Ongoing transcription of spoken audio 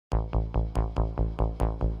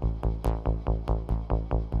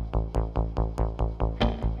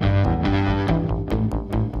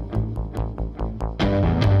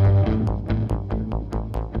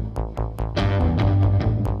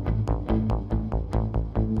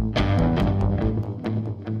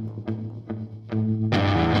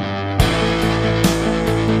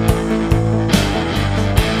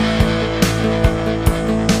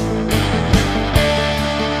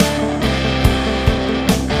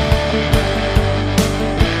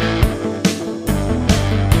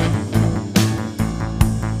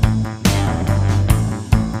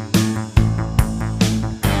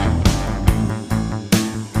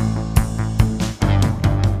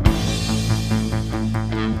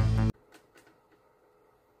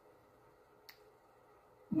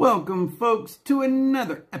Welcome, folks, to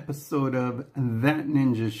another episode of That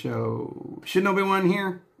Ninja Show. Shinobi One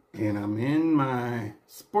here, and I'm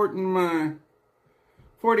sporting my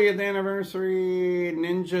 40th anniversary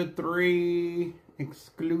Ninja 3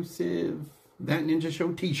 exclusive That Ninja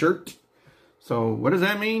Show t-shirt. So what does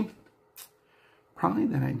that mean? Probably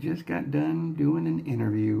that I just got done doing an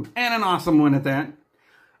interview, and an awesome one at that.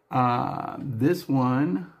 This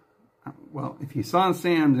one, well, if you saw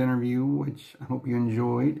Sam's interview, which I hope you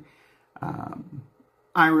enjoyed,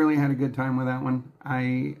 I really had a good time with that one.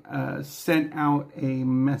 I sent out a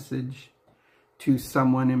message to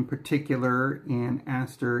someone in particular and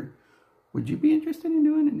asked her, would you be interested in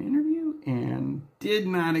doing an interview? And did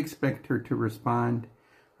not expect her to respond.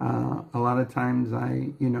 A lot of times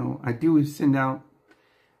I do send out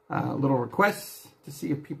little requests to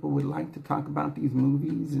see if people would like to talk about these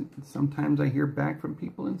movies. And sometimes I hear back from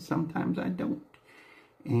people and sometimes I don't.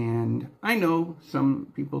 And I know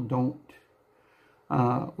some people don't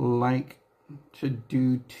like to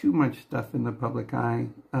do too much stuff in the public eye.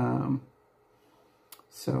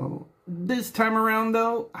 So this time around,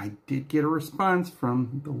 though, I did get a response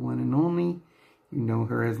from the one and only. You know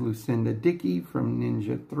her as Lucinda Dickey from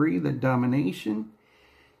Ninja 3, The Domination.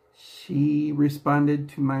 She responded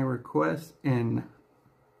to my request, and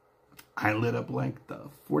I lit up like the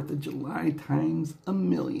 4th of July times a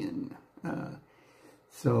million.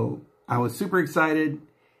 So I was super excited.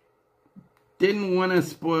 Didn't want to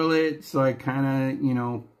spoil it, so I kind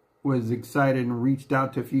of, was excited and reached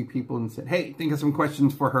out to a few people and said, hey, think of some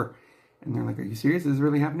questions for her. And they're like, are you serious? Is this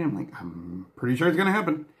really happening? I'm like, I'm pretty sure it's going to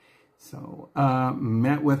happen. So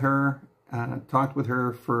met with her. Talked with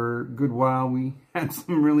her for a good while. We had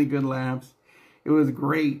some really good laughs. It was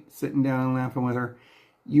great sitting down and laughing with her.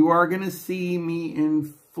 You are going to see me in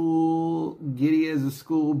full giddy as a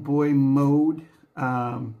schoolboy mode.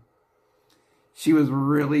 She was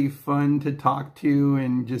really fun to talk to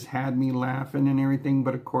and just had me laughing and everything.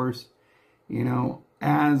 But of course,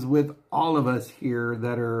 as with all of us here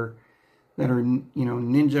that are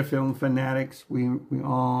ninja film fanatics, we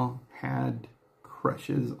all had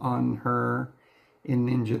crushes on her in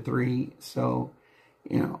Ninja 3. So,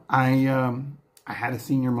 I had a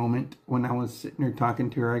senior moment when I was sitting there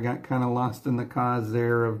talking to her. I got kind of lost in the cause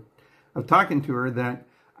there of talking to her that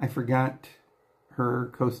I forgot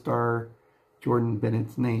her co-star Jordan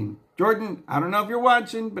Bennett's name. Jordan, I don't know if you're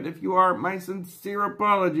watching, but if you are, my sincere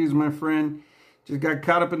apologies, my friend. Just got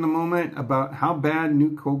caught up in the moment about how bad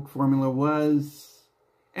New Coke formula was.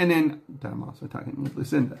 And then I'm also talking with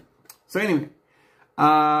Lucinda. So anyway,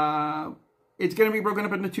 it's going to be broken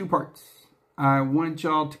up into 2 parts. I want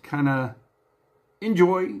y'all to kind of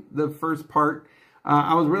enjoy the first part.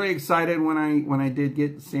 I was really excited when I did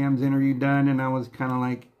get Sam's interview done, and I was kind of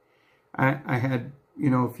like, I had,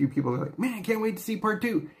 a few people like, man, I can't wait to see part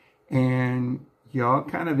 2. And y'all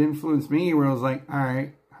kind of influenced me where I was like, all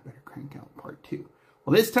right, I better crank out part 2.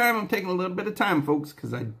 Well, this time I'm taking a little bit of time, folks,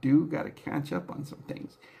 because I do got to catch up on some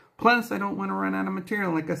things. Plus, I don't want to run out of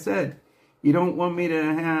material. Like I said, you don't want me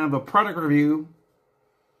to have a product review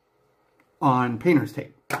on painter's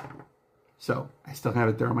tape. So, I still have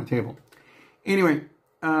it there on my table. Anyway,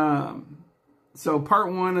 so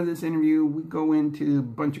part 1 of this interview, we go into a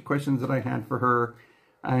bunch of questions that I had for her.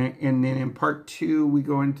 And then in part 2, we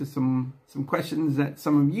go into some questions that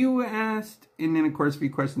some of you asked. And then, of course, a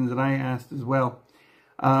few questions that I asked as well.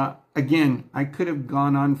 Again, I could have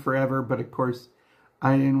gone on forever, but of course,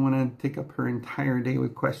 I didn't want to take up her entire day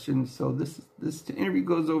with questions. So this interview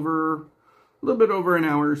goes over a little bit over an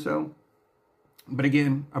hour or so. But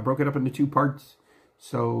again, I broke it up into 2 parts.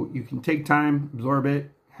 So you can take time, absorb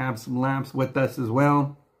it, have some laughs with us as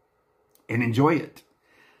well, and enjoy it.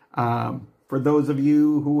 For those of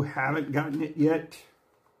you who haven't gotten it yet,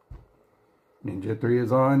 Ninja 3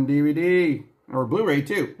 is on DVD. Or Blu-ray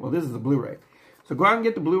too. Well, this is the Blu-ray. So go out and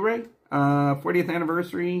get the Blu-ray. 40th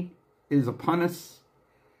anniversary is upon us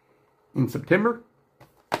in September.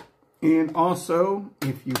 And also,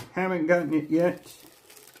 if you haven't gotten it yet,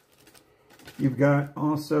 you've got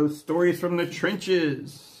also Stories from the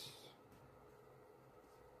Trenches.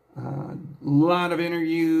 A lot of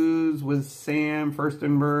interviews with Sam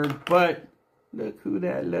Furstenberg, but look who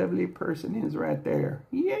that lovely person is right there.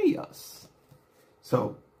 Yes.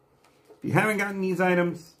 So, if you haven't gotten these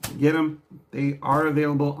items, get them. They are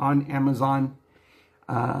available on Amazon.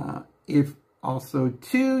 If also,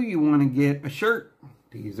 too, you want to get a shirt,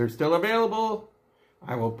 these are still available.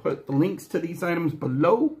 I will put the links to these items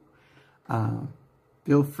below.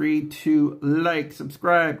 Feel free to like,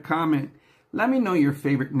 subscribe, comment. Let me know your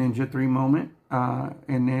favorite Ninja 3 moment.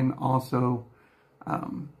 And then also,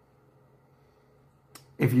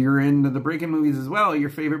 if you're into the Breakin movies as well,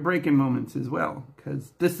 your favorite Breakin moments as well,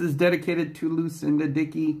 because this is dedicated to Lucinda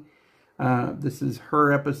Dickey. This is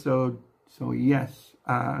her episode. So yes,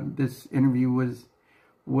 this interview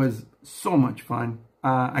was so much fun.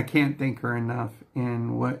 I can't thank her enough,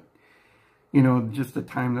 and just the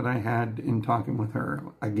time that I had in talking with her.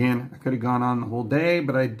 Again, I could have gone on the whole day,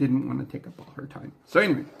 but I didn't want to take up all her time. So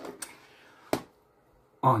anyway,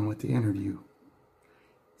 on with the interview.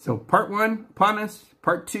 So part 1 upon us,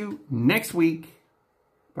 part 2 next week.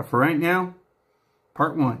 But for right now,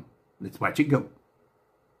 part 1. Let's watch it go.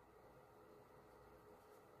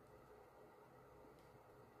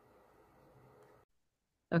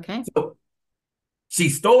 Okay. So, she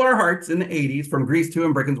stole our hearts in the 80s from Grease 2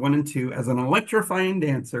 and Breakins 1 and 2 as an electrifying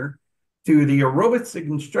dancer to the aerobics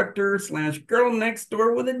instructor slash girl next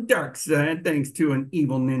door with a dark side thanks to an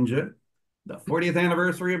evil ninja. The 40th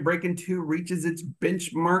anniversary of Breakin 2 reaches its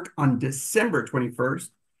benchmark on December 21st.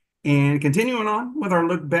 And continuing on with our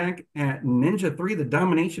look back at Ninja 3, The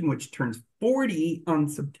Domination, which turns 40 on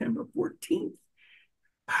September 14th.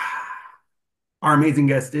 Our amazing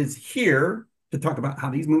guest is here to talk about how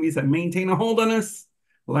these movies have maintained a hold on us,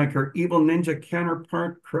 like her evil ninja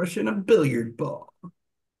counterpart crushing a billiard ball.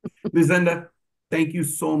 Lucinda, thank you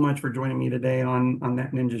so much for joining me today on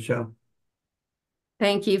That Ninja Show.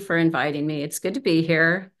 Thank you for inviting me. It's good to be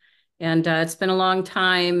here. And it's been a long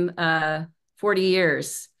time, 40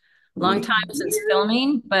 years. Long 40 time since years?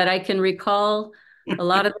 filming, but I can recall a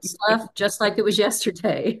lot of the stuff just like it was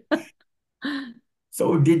yesterday.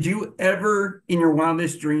 So did you ever, in your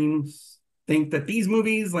wildest dreams, think that these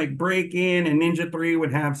movies like Breakin and Ninja 3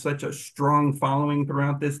 would have such a strong following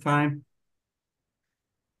throughout this time?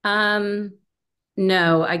 Um,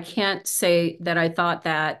 no, I can't say that I thought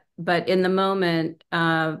that, but in the moment,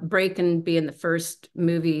 Breakin' being the first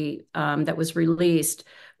movie that was released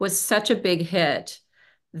was such a big hit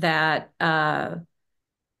that I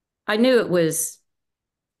knew it was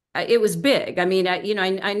big. I mean,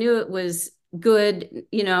 I knew it was good,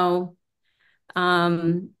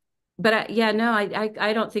 um, but yeah, no,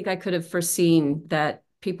 I don't think I could have foreseen that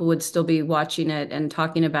people would still be watching it and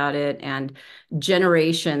talking about it, and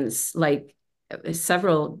generations, like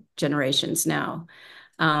several generations now.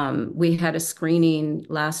 We had a screening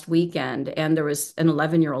last weekend, and there was an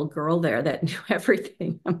 11-year-old girl there that knew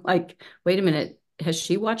everything. I'm like, wait a minute, has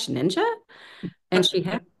she watched Ninja? And she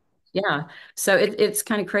had, yeah. So it's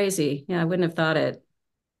kind of crazy. Yeah, I wouldn't have thought it.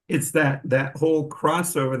 It's that whole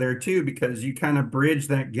crossover there too, because you kind of bridge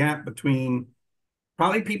that gap between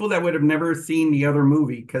probably people that would have never seen the other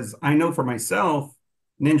movie. Because I know for myself,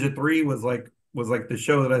 Ninja 3 was like the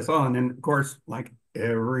show that I saw. And then of course, like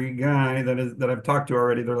every guy that I've talked to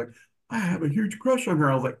already, they're like, I have a huge crush on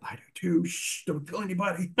her. I was like, I do too. Shh, don't tell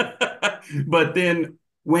anybody. But then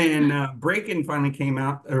when Breakin finally came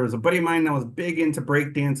out, there was a buddy of mine that was big into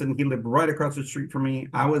breakdancing. He lived right across the street from me.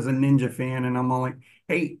 I was a Ninja fan, and I'm all like,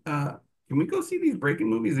 hey, can we go see these Breakin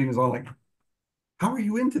movies? And he was all like, how are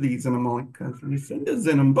you into these? And I'm all like, because Lucinda's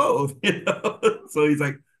in them both, So he's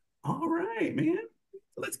like, all right, man,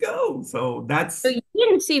 let's go. So So that's you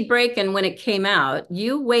didn't see Breakin' when it came out.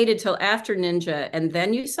 You waited till after Ninja, and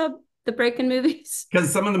then you saw the Breakin' movies.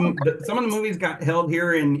 because some of the movies got held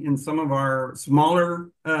here in some of our smaller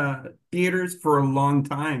theaters for a long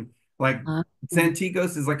time. Like Uh,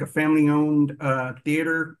 Santikos is like a family owned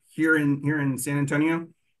theater here in San Antonio,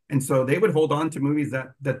 and so they would hold on to movies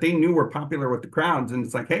that they knew were popular with the crowds, and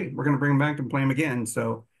it's like, hey, we're gonna bring them back and play them again.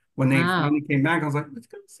 So when they wow, finally came back, I was like, let's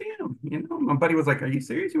go see them. My buddy was like, are you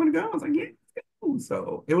serious? You want to go? I was like, yeah, let's go.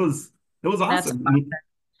 So it was that's awesome.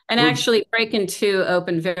 and It was actually Breakin' 2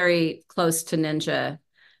 opened very close to Ninja.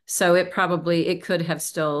 So it could have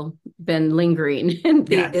still been lingering in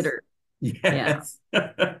yes, theater. Yeah. yes.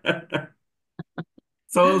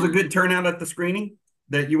 So it was a good turnout at the screening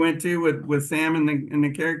that you went to with Sam and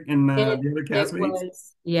the character and It the other it castmates.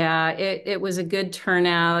 was, yeah, it was a good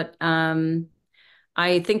turnout.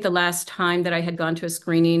 I think the last time that I had gone to a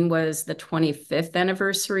screening was the 25th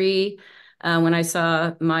anniversary, when I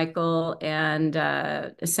saw Michael, and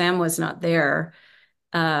Sam was not there.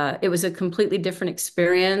 It was a completely different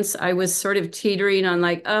experience. I was sort of teetering on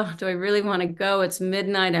like, oh, do I really want to go? It's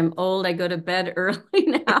midnight. I'm old. I go to bed early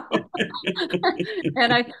now.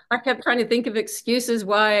 And I kept trying to think of excuses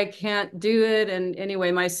why I can't do it. And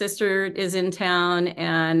anyway, my sister is in town,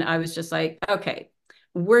 and I was just like, okay,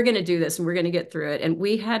 we're going to do this and we're going to get through it. And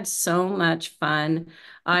we had so much fun.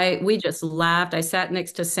 We just laughed. I sat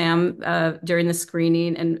next to Sam during the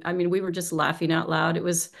screening, and I mean, we were just laughing out loud. It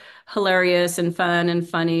was hilarious and fun and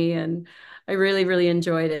funny, and I really, really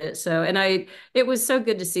enjoyed it. So, it was so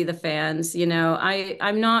good to see the fans.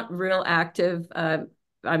 I'm not real active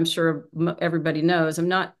I'm sure everybody knows, I'm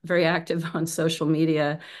not very active on social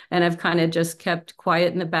media, and I've kind of just kept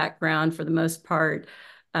quiet in the background for the most part.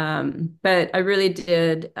 But I really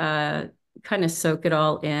did kind of soak it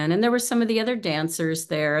all in. And there were some of the other dancers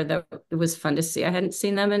there that it was fun to see. I hadn't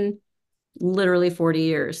seen them in literally 40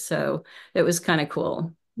 years, so it was kind of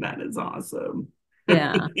cool. That is awesome.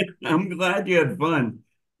 Yeah. I'm glad you had fun.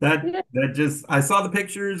 Yeah. That just I saw the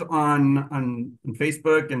pictures on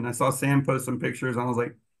Facebook, and I saw Sam post some pictures. And I was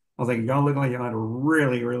like, y'all look like y'all had a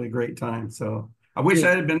really, really great time. So I wish I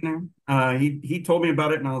Yeah. had been there. He told me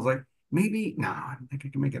about it, and I was like, maybe no, I don't think I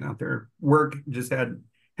can make it out there. Work just had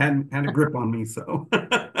a grip on me. So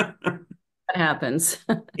That happens.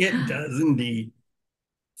 it does indeed.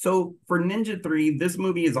 So for Ninja 3, this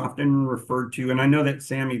movie is often referred to, and I know that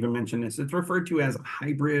Sam even mentioned this, it's referred to as a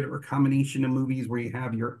hybrid or combination of movies where you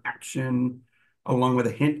have your action along with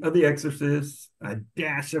a hint of The Exorcist, a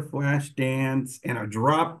dash of Flashdance, and a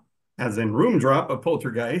drop, as in room drop, of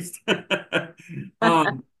Poltergeist.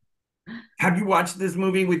 um, have you watched this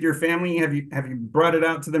movie with your family? Have you brought it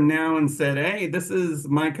out to them now and said, "Hey, this is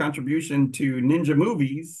my contribution to ninja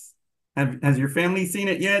movies"? Has your family seen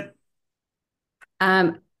it yet?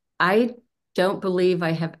 Um, I don't believe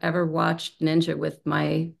I have ever watched Ninja with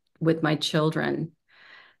my children.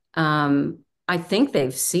 I think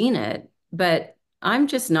they've seen it, but I'm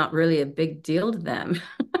just not really a big deal to them.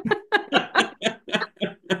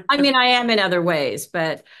 I mean, I am in other ways,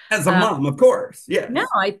 but As a uh, mom, of course, no, yes.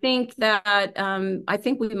 I think that I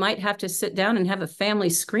think we might have to sit down and have a family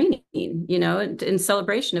screening, in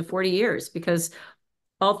celebration of 40 years, because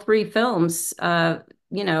all three films,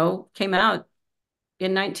 came out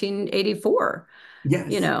in 1984,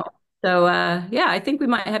 you Yes. know. So yeah, I think we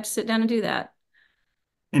might have to sit down and do that.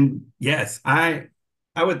 And yes, I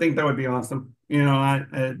would think that would be awesome.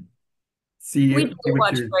 I We did see what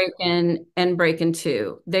watch you're Breakin and Breakin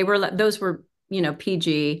 2. Those were,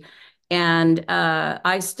 PG. And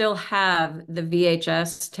I still have the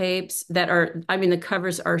VHS tapes that are, I mean, the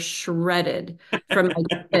covers are shredded from my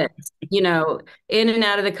kids, in and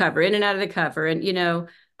out of the cover, in and out of the cover. And,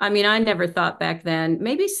 I mean, I never thought back then,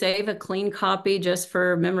 maybe save a clean copy just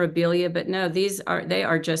for memorabilia, but no, they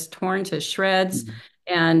are just torn to shreds.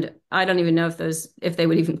 And I don't even know if they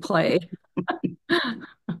would even play.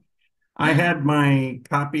 I had my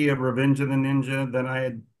copy of Revenge of the Ninja that I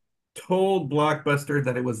had told Blockbuster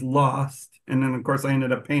that it was lost. And then of course I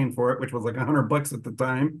ended up paying for it, which was like $100 at the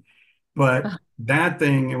time. But that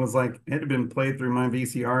thing, it was like it had been played through my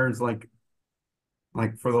VCRs like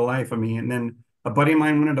for the life of me. And then a buddy of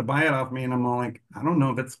mine wanted to buy it off me, and I'm all like, I don't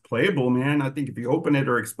know if it's playable, man. I think if you open it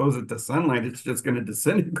or expose it to sunlight, it's just going to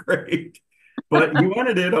disintegrate. But he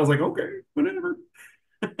wanted it. I was like, okay, whatever.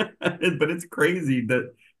 But it's crazy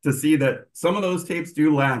that to see that some of those tapes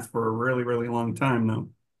do last for a really, really long time, though.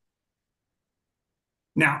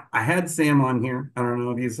 Now, I had Sam on here. I don't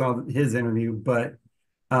know if you saw his interview, but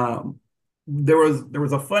um, there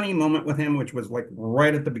was a funny moment with him, which was like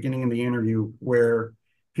right at the beginning of the interview, where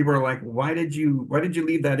people are like, "Why did you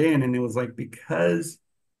leave that in?" And it was like because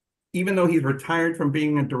even though he's retired from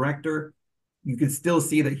being a director, you could still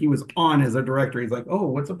see that he was on as a director. He's like, "Oh,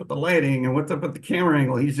 what's up with the lighting and what's up with the camera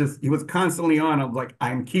angle?" He was constantly on. I was like,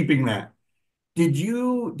 "I'm keeping that." Do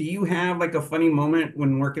you have like a funny moment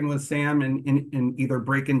when working with Sam in either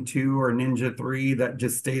Breakin' 2 or Ninja 3 that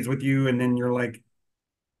just stays with you, and then you're like,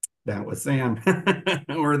 that was Sam,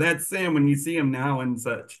 or that's Sam when you see him now and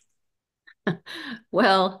such?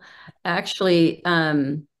 Well, actually,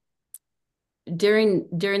 during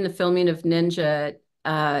the filming of Ninja,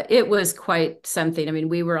 it was quite something. I mean,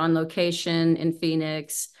 we were on location in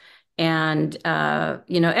Phoenix, and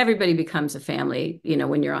everybody becomes a family,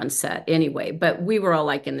 when you're on set anyway. But we were all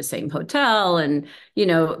like in the same hotel, and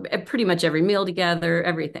pretty much every meal together,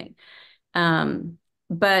 everything.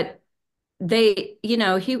 But he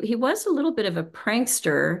was a little bit of a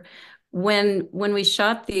prankster when we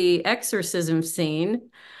shot the exorcism scene.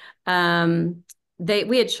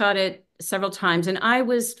 We had shot it several times, and I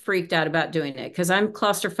was freaked out about doing it because I'm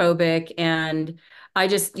claustrophobic, and I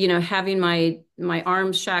just, having my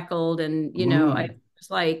arms shackled, and I Mm. was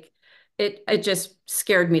like, it just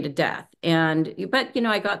scared me to death. But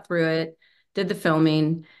I got through it, did the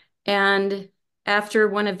filming, and after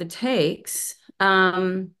one of the takes,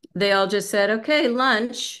 they all just said, "Okay,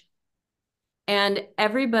 lunch." And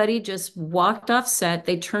everybody just walked off set.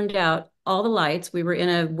 They turned out all the lights. We were in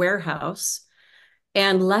a warehouse,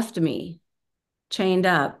 and left me chained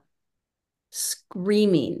up,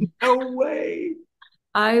 screaming. No way.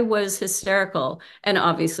 I was hysterical. And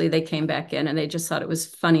obviously they came back in and they just thought it was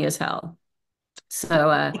funny as hell.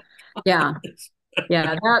 So yeah.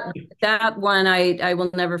 Yeah, that one I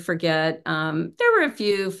will never forget. There were a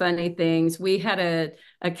few funny things. We had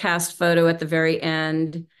a cast photo at the very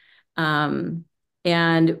end, um,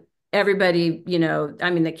 and everybody, I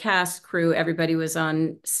mean, the cast crew, everybody was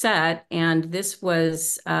on set, and this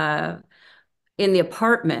was in the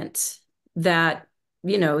apartment that,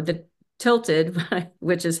 the tilted,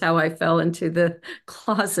 which is how I fell into the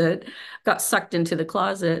closet, got sucked into the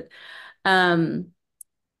closet. Um,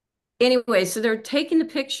 Anyway, so they're taking the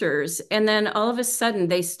pictures, and then all of a sudden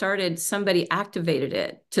somebody activated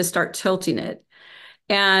it to start tilting it.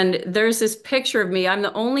 And there's this picture of me. I'm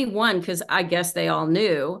the only one because I guess they all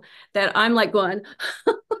knew that I'm like going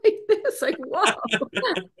like this, like, whoa,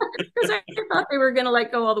 because I thought they were going to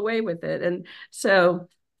like go all the way with it. And so,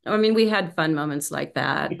 I mean, we had fun moments like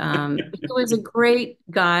that. He was a great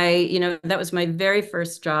guy. That was my very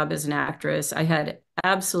first job as an actress. I had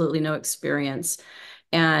absolutely no experience.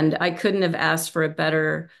 And I couldn't have asked for a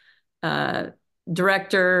better uh,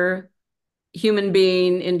 director, human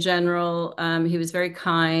being in general. He was very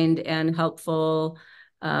kind and helpful.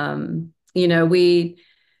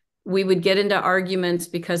 We would get into arguments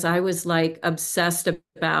because I was like obsessed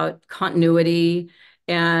about continuity.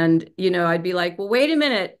 And, I'd be like, well, wait a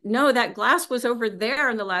minute. No, that glass was over there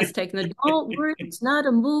in the last take. And don't worry, it's not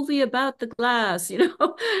a movie about the glass.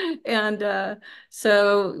 And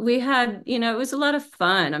so we had, it was a lot of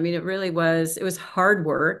fun. I mean, it really was. It was hard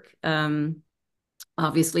work,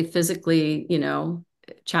 obviously physically,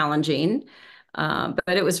 challenging.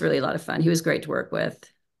 But it was really a lot of fun. He was great to work with.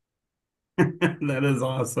 That is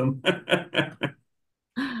awesome.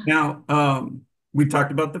 Now, we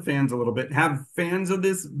talked about the fans a little bit. Have fans of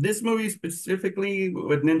this movie specifically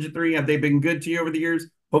with Ninja 3, have they been good to you over the years?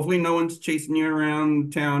 Hopefully no one's chasing you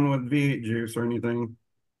around town with V8 juice or anything.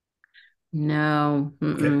 No,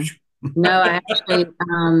 Okay. mm-mm. No, I actually,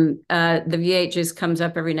 the VH just comes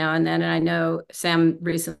up every now and then, and I know Sam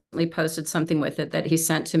recently posted something with it that he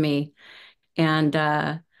sent to me, and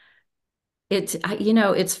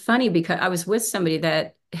it's funny because I was with somebody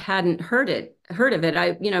that hadn't heard of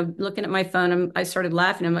it. Looking at my phone, I started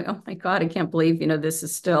laughing. I'm like, oh my God, I can't believe, this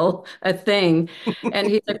is still a thing. And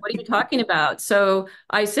he's like, what are you talking about? So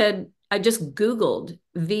I said, I just Googled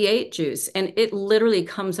V8 juice, and it literally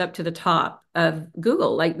comes up to the top of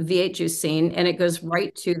Google, like V8 juice scene, and it goes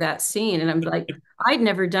right to that scene. And I'm like, I'd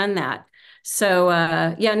never done that. So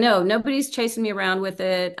yeah, no, nobody's chasing me around with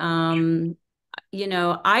it. I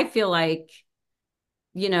feel like,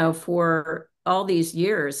 for all these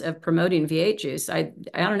years of promoting V8 juice, I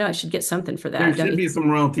don't know, I should get something for There that, don't should you be think? some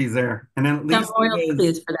royalties there. And at Some least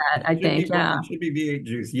royalties for that, I think. Yeah. it should be V8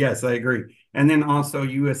 juice. Yes, I agree. And then also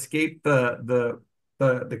you escape the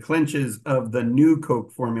clinches of the new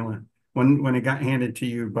Coke formula when it got handed to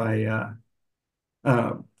you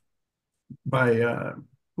uh by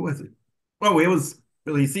who was it? Oh, it was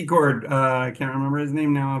Billy Secord. I can't remember his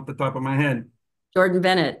name now off the top of my head. Jordan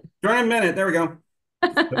Bennett. Jordan Bennett, there we go.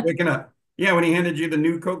 Waking up. Yeah, when he handed you the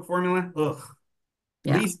new Coke formula. Ugh. At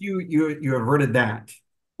Yeah. least you averted that.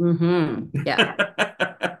 Yeah.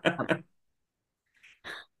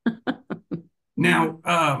 Now,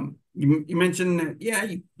 you mentioned that, yeah,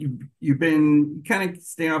 you've been you kind of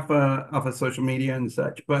stay off of social media and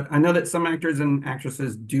such, but I know that some actors and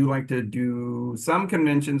actresses do like to do some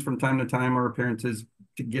conventions from time to time or appearances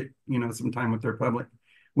to get, some time with their public.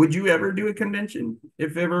 Would you ever do a convention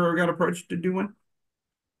if ever got approached to do one?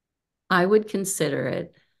 I would consider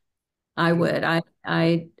it. I would.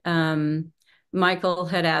 Michael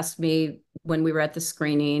had asked me when we were at the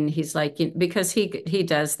screening, he's like, because he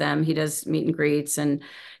does them, he does meet and greets, and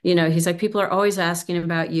he's like, people are always asking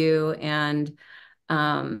about you, and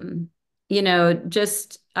um,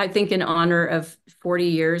 just I think in honor of 40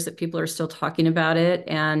 years that people are still talking about it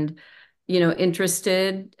and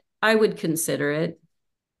interested, I would consider it.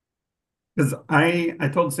 Because I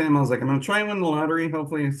told Sam, I was like, I'm gonna try and win the lottery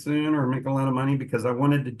hopefully soon or make a lot of money because I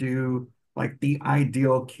wanted to do like the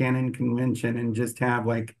ideal canon convention and just have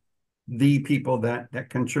like the people that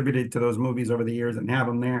contributed to those movies over the years and have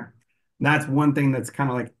them there. That's one thing that's kind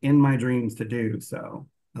of like in my dreams to do. So,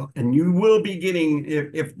 and you will be getting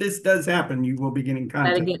if this does happen, you will be getting Got to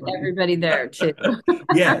content get from me. everybody there too.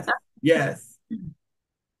 Yes, yes.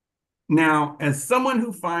 Now, as someone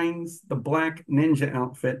who finds the black ninja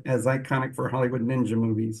outfit as iconic for Hollywood ninja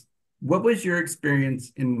movies, what was your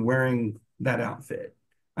experience in wearing that outfit?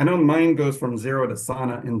 I know mine goes from 0 to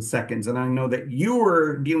sauna in seconds, and I know that you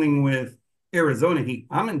were dealing with Arizona heat.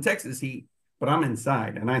 I'm in Texas heat, but I'm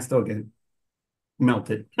inside and I still get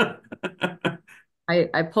melted.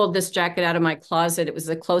 I pulled this jacket out of my closet. It was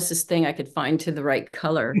the closest thing I could find to the right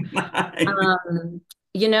color. Nice. Um,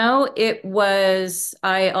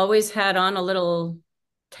 I always had on a little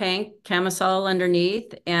tank camisole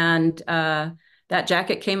underneath, and that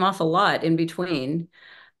jacket came off a lot in between.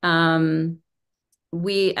 Um,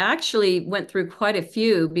 we actually went through quite a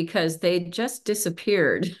few because they just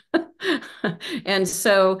disappeared. And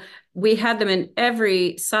so we had them in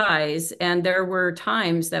every size. And there were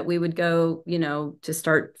times that we would go, to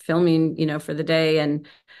start filming, for the day. And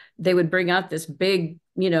they would bring out this big,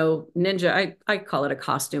 ninja. I call it a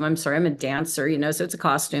costume. I'm sorry, I'm a dancer, so it's a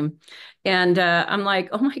costume. And I'm like,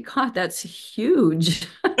 oh my God, that's huge.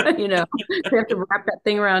 They have to wrap that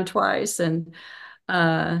thing around twice. And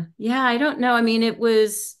yeah, I don't know. I mean, it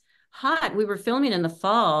was hot. We were filming in the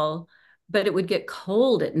fall, but it would get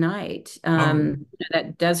cold at night. Oh,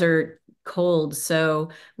 That desert cold. So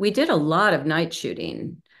we did a lot of night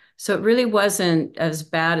shooting. So it really wasn't as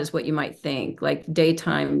bad as what you might think. Like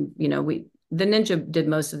daytime, the ninja did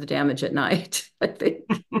most of the damage at night, I think.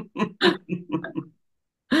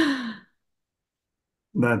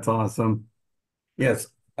 that's awesome. Yes.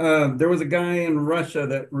 There was a guy in Russia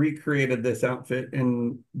that recreated this outfit,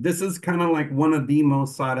 and this is kind of like one of the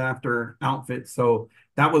most sought after outfits. So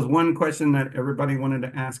that was one question that everybody wanted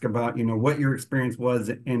to ask about, what your experience was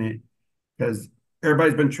in it, because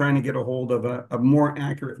everybody's been trying to get a hold of a more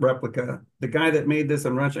accurate replica. The guy that made this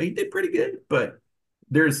in Russia, he did pretty good, but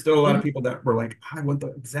there's still a lot of people that were like, I want the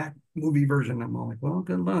exact movie version. I'm all like, well,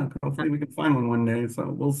 good luck. Hopefully we can find one day. So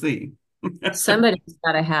we'll see. Somebody's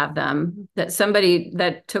got to have them. That somebody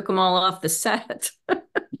that took them all off the set.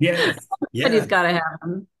 Yes. Somebody's Yes. got to have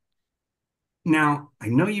them. Now, I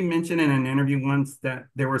know you mentioned in an interview once that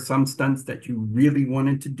there were some stunts that you really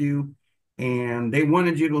wanted to do, and they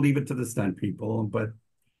wanted you to leave it to the stunt people. But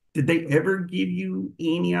did they ever give you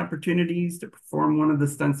any opportunities to perform one of the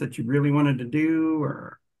stunts that you really wanted to do?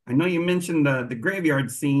 Or I know you mentioned the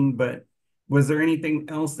graveyard scene, but was there anything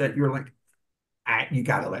else that you were like, you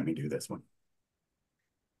got to let me do this one?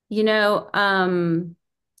 You know,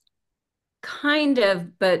 kind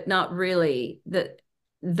of, but not really.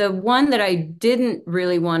 The one that I didn't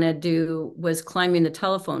really want to do was climbing the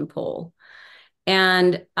telephone pole.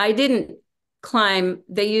 And I didn't climb,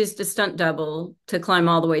 they used a stunt double to climb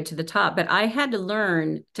all the way to the top, but I had to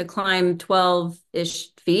learn to climb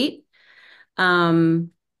 12-ish feet,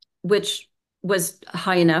 um, which was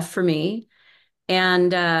high enough for me.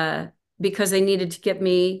 And because they needed to get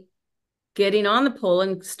me getting on the pole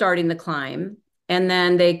and starting the climb. And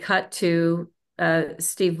then they cut to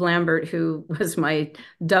Steve Lambert, who was my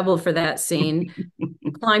double for that scene,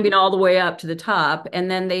 climbing all the way up to the top.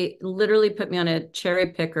 And then they literally put me on a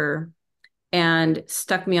cherry picker and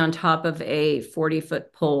stuck me on top of a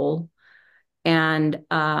 40-foot pole. And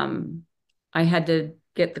I had to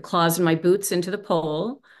get the claws in my boots into the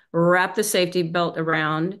pole, wrap the safety belt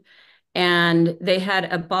around, and they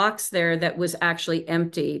had a box there that was actually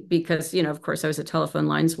empty because, of course, I was a telephone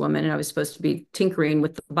lineswoman and I was supposed to be tinkering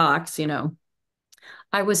with the box.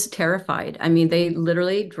 I was terrified. I mean, they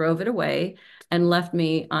literally drove it away and left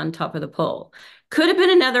me on top of the pole. Could have been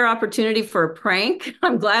another opportunity for a prank.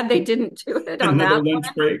 I'm glad they didn't do it on Another that lunch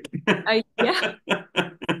break. yeah.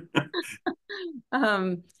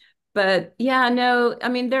 Um, but yeah, no, I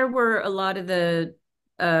mean, there were a lot of the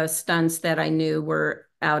stunts that I knew were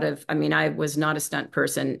out of, I mean, I was not a stunt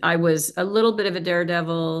person. I was a little bit of a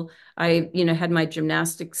daredevil. I, had my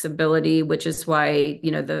gymnastics ability, which is why,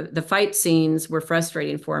 the fight scenes were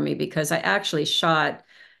frustrating for me because I actually shot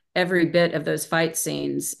every bit of those fight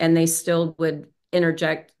scenes and they still would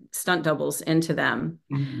interject stunt doubles into them.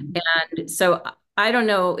 Mhm. And so I don't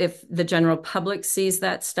know if the general public sees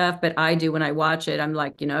that stuff, but I do when I watch it. I'm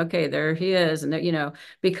like, okay, there he is. And,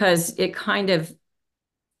 because it kind of,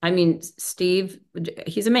 I mean, Steve,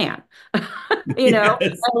 he's a man, Yes.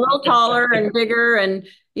 a little taller and bigger. And,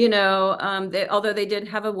 although they did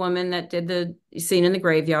have a woman that did the scene in the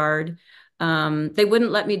graveyard, they wouldn't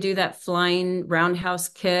let me do that flying roundhouse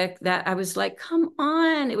kick that I was like, come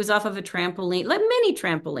on. It was off of a trampoline, like mini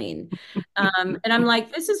trampoline. And I'm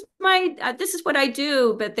like, this is what I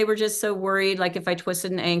do. But they were just so worried, like if I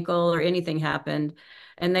twisted an ankle or anything happened.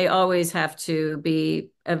 And they always have to be,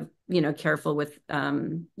 careful with,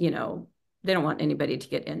 they don't want anybody to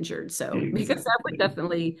get injured. So, because that would Exactly.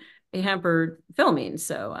 definitely hamper filming.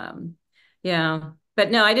 So, yeah.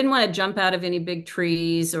 But no, I didn't want to jump out of any big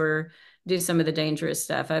trees or do some of the dangerous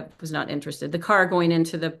stuff. I was not interested. The car going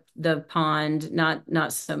into the pond,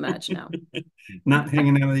 not so much. No. Not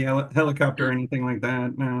hanging out of the helicopter or anything like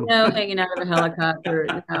that. No. No, hanging out of a helicopter.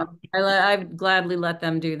 No, I would gladly let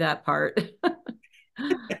them do that part.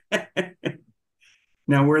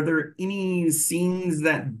 Now, were there any scenes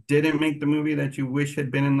that didn't make the movie that you wish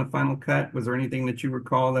had been in the final cut? Was there anything that you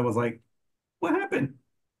recall that was like, what happened?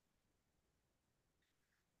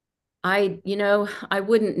 I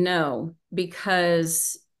wouldn't know we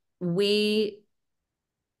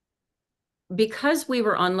because we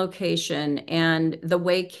were on location and the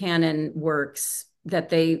way Canon works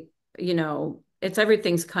that it's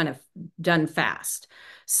everything's kind of done fast.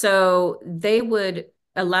 So they would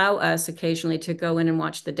allow us occasionally to go in and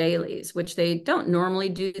watch the dailies, which they don't normally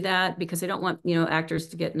do that because they don't want, actors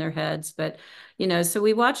to get in their heads. But, so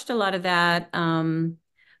we watched a lot of that.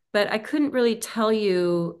 But I couldn't really tell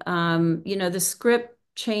you, the script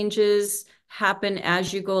changes happen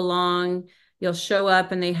as you go along. You'll show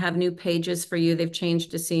up and they have new pages for you. They've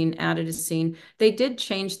changed a scene, added a scene. They did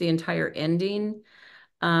change the entire ending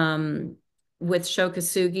um, with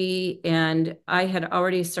Shokasugi, and I had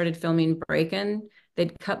already started filming Breakin.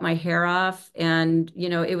 They'd cut my hair off, and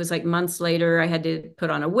it was like months later. I had to put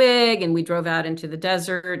on a wig, and we drove out into the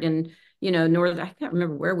desert, and north. I can't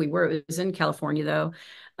remember where we were. It was in California though,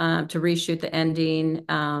 to reshoot the ending.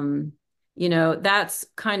 That's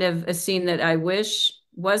kind of a scene that I wish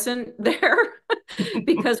wasn't there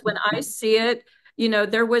because when I see it,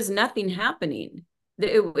 there was nothing happening.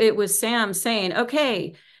 It was Sam saying,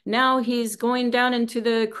 okay, now he's going down into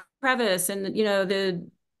the crevice and,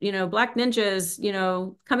 black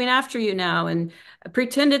ninjas, coming after you now and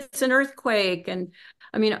pretend it's an earthquake. And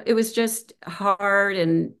I mean, it was just hard.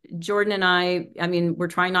 And Jordan and I mean, we're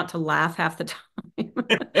trying not to laugh half the time.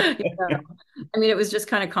 I mean, it was just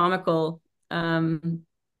kind of comical. And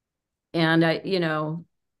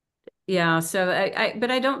yeah, so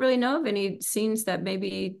but I don't really know of any scenes that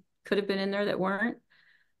maybe could have been in there that weren't.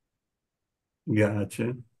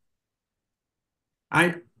 Gotcha.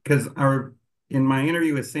 Because our in my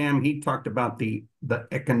interview with Sam, he talked about the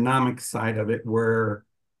economic side of it, where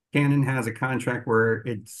Canon has a contract where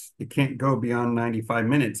it can't go beyond 95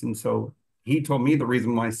 minutes, and so he told me the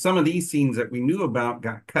reason why some of these scenes that we knew about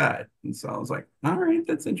got cut, and so I was like, all right,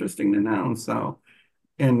 that's interesting to know. So,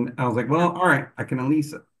 and I was like, well, all right, I can at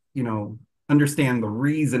least you know understand the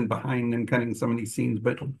reason behind them cutting some of these scenes,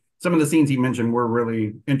 but some of the scenes he mentioned were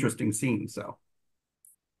really interesting scenes. So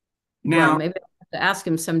Well, now maybe I have to ask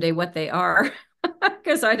him someday what they are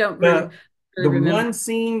because I don't the really the remember. one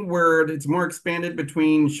scene where it's more expanded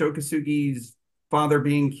between Shokasugi's father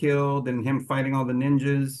being killed and him fighting all the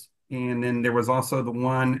ninjas, and then there was also the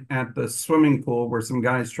one at the swimming pool where some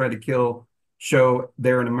guys tried to kill Sho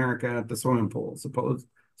there in America at the swimming pool.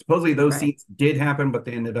 Supposedly those Right. scenes did happen, but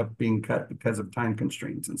they ended up being cut because of time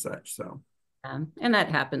constraints and such. So And that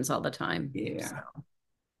happens all the time. So, yeah.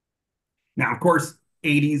 Now, of course,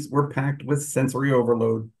 80s were packed with sensory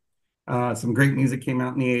overload. Some great music came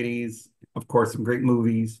out in the 80s. Of course, some great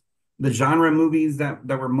movies. The genre movies that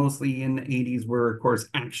were mostly in the 80s were, of course,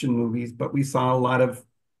 action movies, but we saw a lot of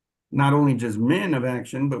not only just men of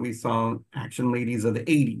action, but we saw action ladies of the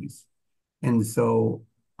 80s. And so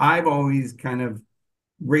I've always kind of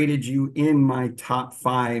rated you in my top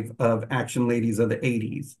five of action ladies of the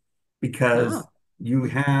 80s because oh, you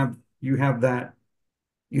have that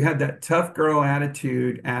tough girl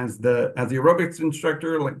attitude as the aerobics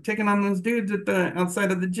instructor, like taking on those dudes at the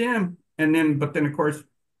outside of the gym. And then, but then of course,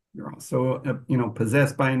 you're also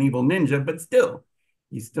possessed by an evil ninja, but still,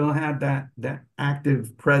 you still had that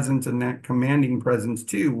active presence and that commanding presence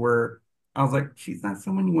too. Where I was like, she's not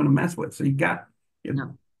someone you want to mess with. So you,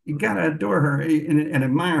 no. you gotta adore her and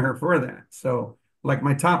admire her for that. So like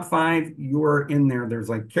my top five, you're in there. There's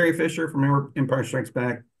like Carrie Fisher from Empire Strikes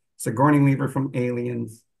Back, Sigourney Weaver from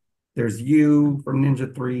Aliens. There's you from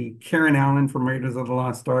Ninja 3, Karen Allen from Raiders of the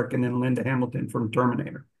Lost Ark, and then Linda Hamilton from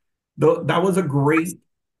Terminator. Though that was a great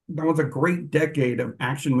decade of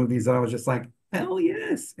action movies that I was just like, hell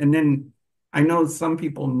yes. And then I know some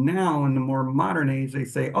people now in the more modern age, they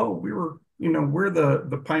say, oh, we're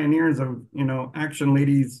the pioneers of, action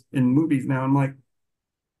ladies in movies now. I'm like,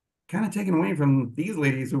 kind of taken away from these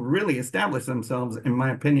ladies who really established themselves, in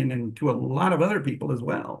my opinion, and to a lot of other people as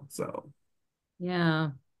well. So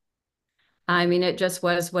Yeah. I mean, it just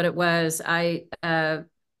was what it was. Often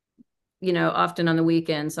on the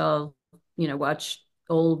weekends, I'll, watch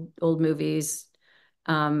old movies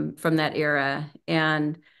from that era.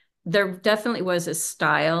 And there definitely was a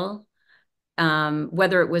style,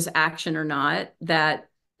 whether it was action or not, that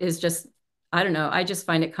is just, I don't know, I just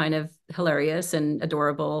find it kind of hilarious and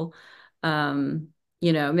adorable.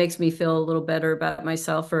 It makes me feel a little better about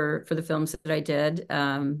myself for the films that I did.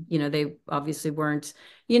 They obviously weren't,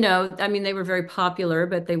 I mean, they were very popular,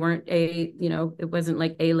 but they weren't it wasn't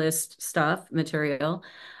like A-list stuff material.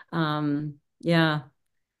 Yeah,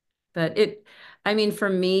 but I mean, for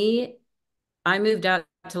me, I moved out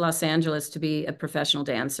to Los Angeles to be a professional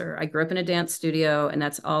dancer. I grew up in a dance studio, and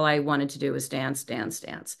that's all I wanted to do was dance, dance,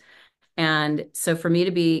 dance. And so for me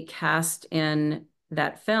to be cast in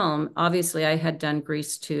that film, obviously I had done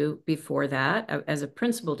Grease 2 before that as a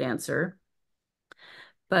principal dancer.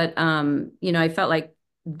 But I felt like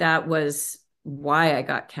that was why I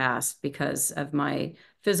got cast because of my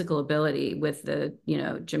physical ability with the,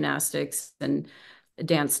 gymnastics and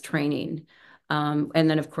dance training. And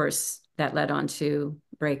then of course that led on to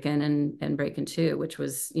Breakin and Breakin 2, which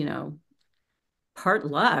was, part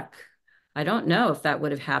luck. I don't know if that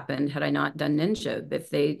would have happened had I not done Ninja,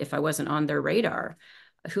 if I wasn't on their radar.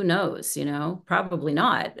 Who knows, probably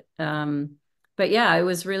not. But yeah, it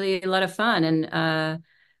was really a lot of fun. And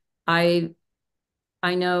I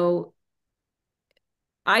I know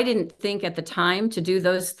I didn't think at the time to do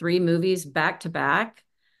those three movies back to back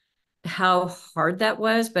how hard that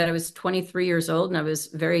was, but I was 23 years old and I was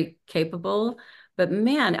very capable. But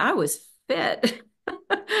man, I was fit.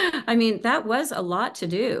 I mean, that was a lot to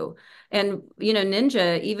do. And,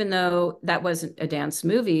 Ninja, even though that wasn't a dance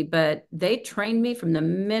movie, but they trained me from the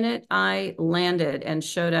minute I landed and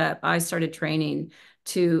showed up. I started training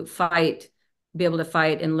to fight, be able to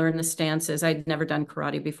fight and learn the stances. I'd never done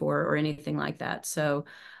karate before or anything like that. So,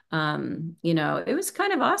 it was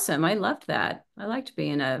kind of awesome. I loved that. I liked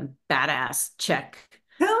being a badass Czech,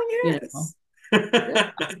 Hell you know. yes.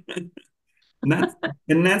 And that's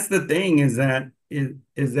and that's the thing is that in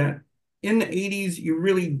the 80s you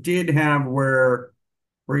really did have where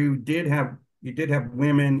you did have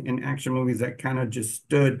women in action movies that kind of just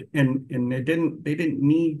stood and they didn't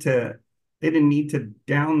need to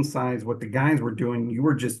downsize what the guys were doing.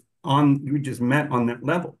 You just met on that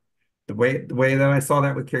level. The way that I saw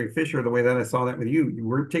that with Carrie Fisher, the way that I saw that with you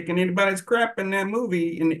weren't taking anybody's crap in that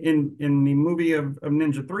movie, in the movie of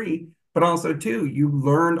Ninja 3, but also too, you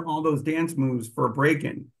learned all those dance moves for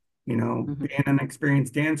breaking, Mhm. being an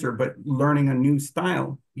experienced dancer, but learning a new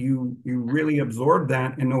style. You really absorbed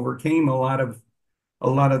that and overcame a lot of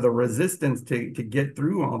the resistance to get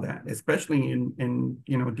through all that, especially in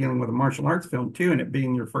dealing with a martial arts film too, and it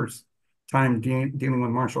being your first time dealing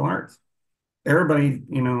with martial arts. Everybody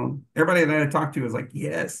that I talked to was like,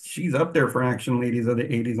 yes, she's up there for action ladies of the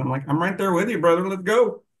 80s. I'm like, I'm right there with you, brother. Let's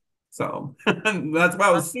go. So that's why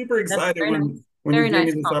I was super That's excited very nice. when you Very gave me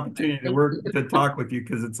nice this compliment. opportunity to Thank work you. to talk with you,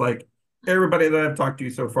 because it's like everybody that I've talked to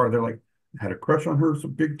so far, they're like, I had a crush on her so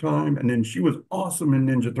big time, and then she was awesome in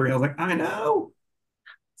Ninja 3. I was like, I know.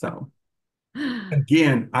 So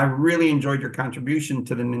again, I really enjoyed your contribution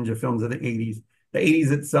to the ninja films of the 80s. The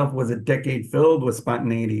 80s itself was a decade filled with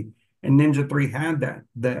spontaneity, and Ninja 3 had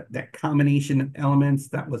that combination of elements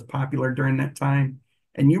that was popular during that time.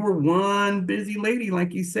 And you were one busy lady,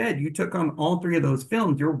 like you said. You took on all three of those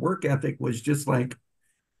films. Your work ethic was just like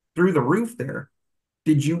through the roof there.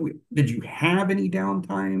 Did you have any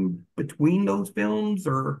downtime between those films,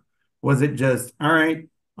 or was it just all right,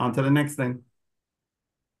 on to the next thing?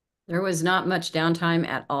 There was not much downtime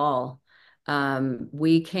at all.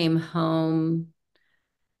 We came home,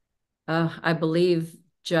 I believe,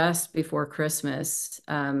 just before Christmas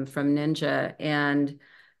from Ninja, and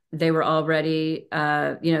they were already,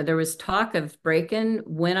 there was talk of break-in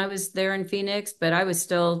when I was there in Phoenix, but I was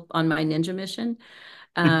still on my Ninja mission.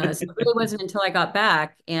 So it really wasn't until I got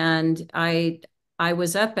back and I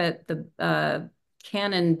was up at the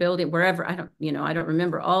Canon building, wherever, I don't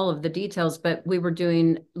remember all of the details, but we were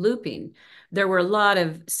doing looping. There were a lot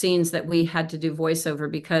of scenes that we had to do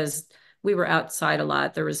voiceover because we were outside a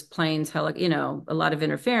lot. There was planes, a lot of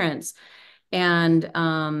interference. And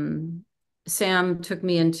Sam took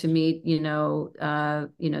me in to meet,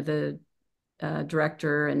 the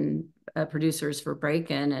director and producers for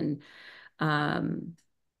Breakin', and um,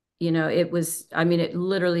 it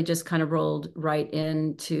literally just kind of rolled right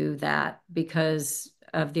into that because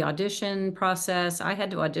of the audition process. I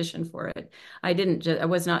had to audition for it. I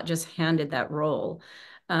was not just handed that role.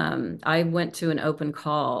 I went to an open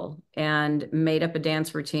call and made up a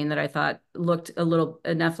dance routine that I thought looked a little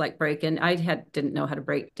enough like breaking. Didn't know how to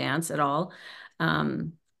break dance at all.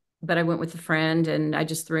 Um, but I went with a friend and I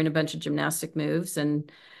just threw in a bunch of gymnastic moves, and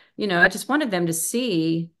I just wanted them to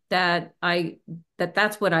see that's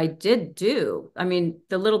what I did do. I mean,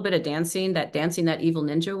 the little bit of dancing that evil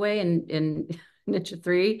ninja way in Ninja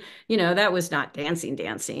 3, that was not dancing,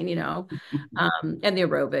 and the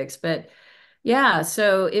aerobics. But yeah,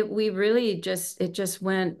 so we really it just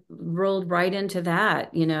rolled right into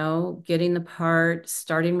that, getting the part,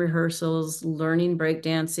 starting rehearsals, learning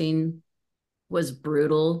breakdancing was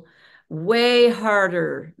brutal, way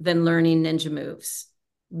harder than learning ninja moves,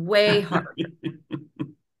 way harder.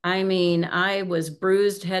 I mean, I was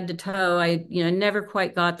bruised head to toe. Never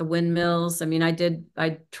quite got the windmills. I mean,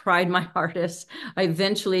 I tried my hardest. I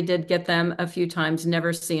eventually did get them a few times,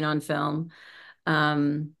 never seen on film.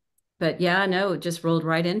 Um, but yeah, no, just rolled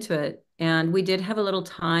right into it. And we did have a little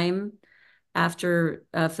time after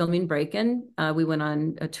filming Breakin. We went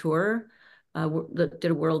on a tour, did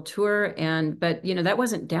a world tour, but that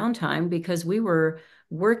wasn't downtime because we were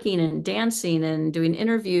working and dancing and doing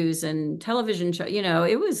interviews and television show.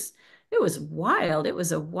 It was wild. It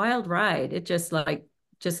was a wild ride. It just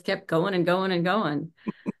kept going and going and going.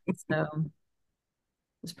 So it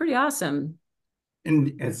was pretty awesome.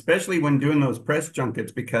 And especially when doing those press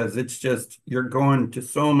junkets, because it's just you're going to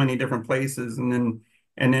so many different places, and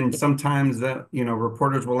then sometimes that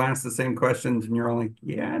reporters will ask the same questions, and you're all like,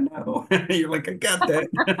 "Yeah, I know." You're like, "I got that."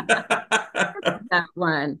 That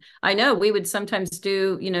one. I know we would sometimes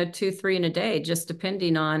do, two, three in a day, just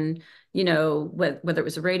depending on, whether it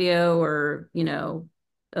was a radio or,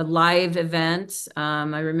 a live event.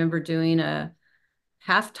 I remember doing a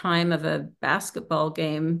halftime of a basketball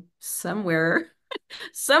game somewhere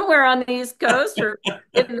on the East Coast or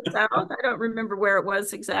in the South. I don't remember where it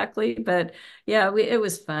was exactly, but yeah, it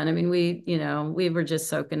was fun. I mean, we were just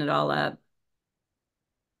soaking it all up.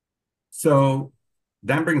 So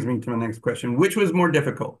that brings me to my next question. Which was more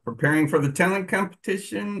difficult, preparing for the talent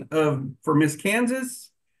competition for Miss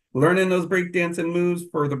Kansas, learning those breakdancing moves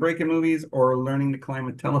for the Breakin' movies, or learning to climb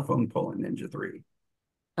a telephone pole in Ninja 3?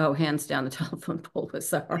 Oh, hands down, the telephone pole was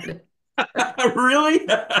the hardest. Really?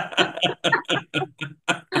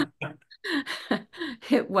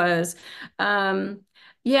 It was. Um,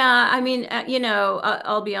 yeah, I mean,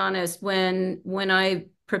 I'll be honest, when I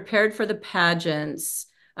prepared for the pageants,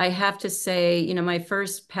 I have to say, my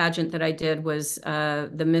first pageant that I did was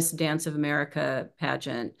the Miss Dance of America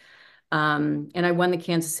pageant. And I won the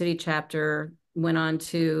Kansas City chapter, went on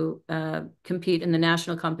to compete in the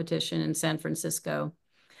national competition in San Francisco.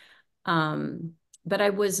 Um, but I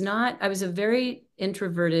was a very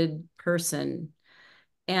introverted person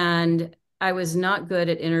and I was not good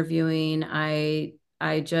at interviewing. I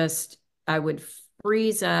would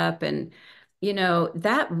freeze up and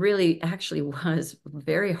that really actually was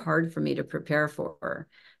very hard for me to prepare for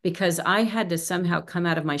because I had to somehow come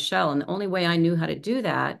out of my shell. And the only way I knew how to do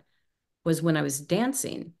that was when I was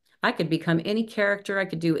dancing. I could become any character, I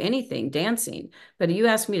could do anything dancing. But you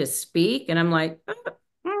asked me to speak, and I'm like,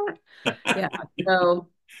 yeah. So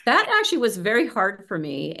that actually was very hard for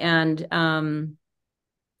me. And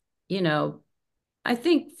you know, I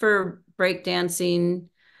think for breakdancing,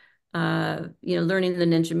 learning the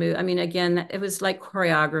ninja move. I mean, again, it was like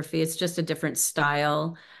choreography. It's just a different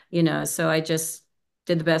style, so I just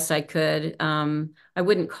did the best I could. I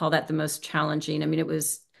wouldn't call that the most challenging. I mean, it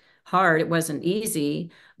was hard. It wasn't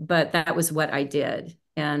easy, but that was what I did.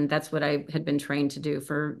 And that's what I had been trained to do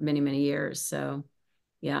for many, many years. So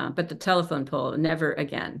yeah, but the telephone pole, never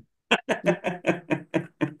again.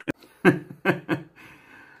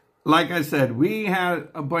 Like I said, we had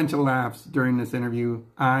a bunch of laughs during this interview.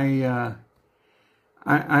 I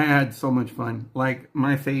had so much fun. Like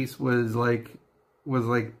my face was like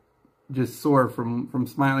just sore from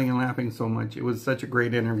smiling and laughing so much. It was such a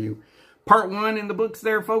great interview. Part 1 in the books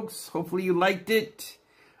there, folks. Hopefully you liked it.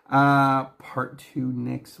 Part 2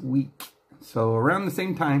 next week. So around the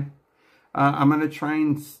same time. I'm gonna try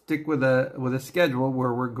and stick with a schedule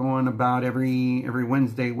where we're going about every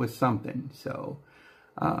Wednesday with something. So,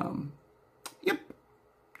 yep.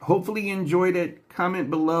 Hopefully you enjoyed it. Comment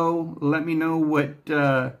below. Let me know what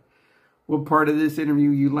part of this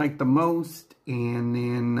interview you liked the most, and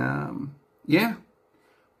then yeah,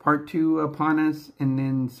 part 2 upon us, and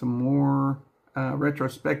then some more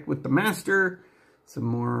retrospect with the master, some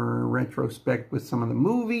more retrospect with some of the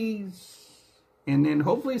movies. And then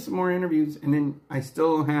hopefully some more interviews. And then I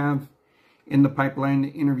still have in the pipeline to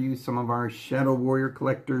interview some of our Shadow Warrior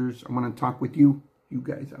collectors. I want to talk with you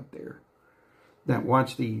guys out there that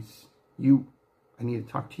watch these. I need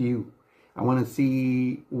to talk to you. I want to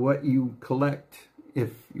see what you collect if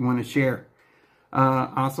you want to share.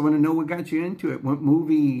 I also want to know what got you into it. What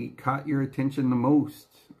movie caught your attention the most?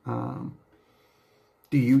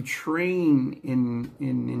 Do you train in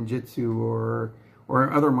ninjutsu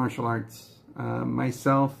or other martial arts?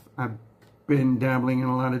 Myself, I've been dabbling in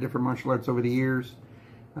a lot of different martial arts over the years.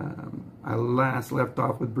 I last left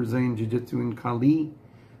off with Brazilian Jiu-Jitsu and Kali.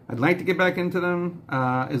 I'd like to get back into them,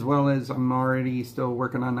 as well as I'm already still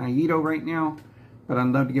working on Aikido right now. But I'd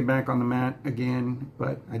love to get back on the mat again,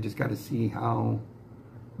 but I just got to see how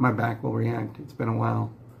my back will react. It's been a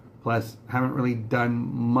while. Plus, I haven't really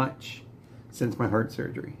done much since my heart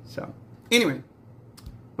surgery. So, anyway.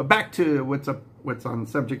 But back to what's on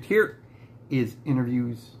subject here is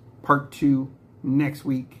interviews part 2 next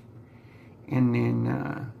week. And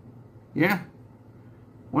then, yeah.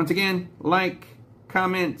 Once again, like,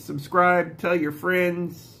 comment, subscribe, tell your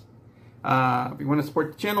friends. If you want to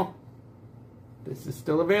support the channel, this is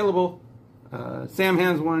still available. Sam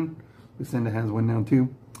has one. Lucinda has one now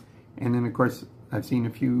too. And then, of course, I've seen a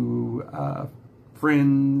few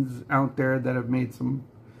friends out there that have made some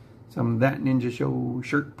That Ninja Show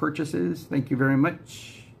shirt purchases. Thank you very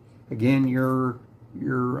much. Again, your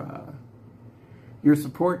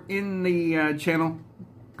support in the channel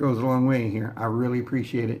goes a long way here. I really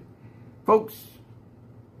appreciate it. Folks,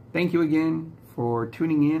 thank you again for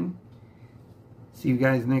tuning in. See you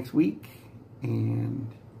guys next week, and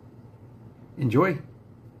enjoy.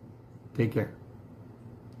 Take care.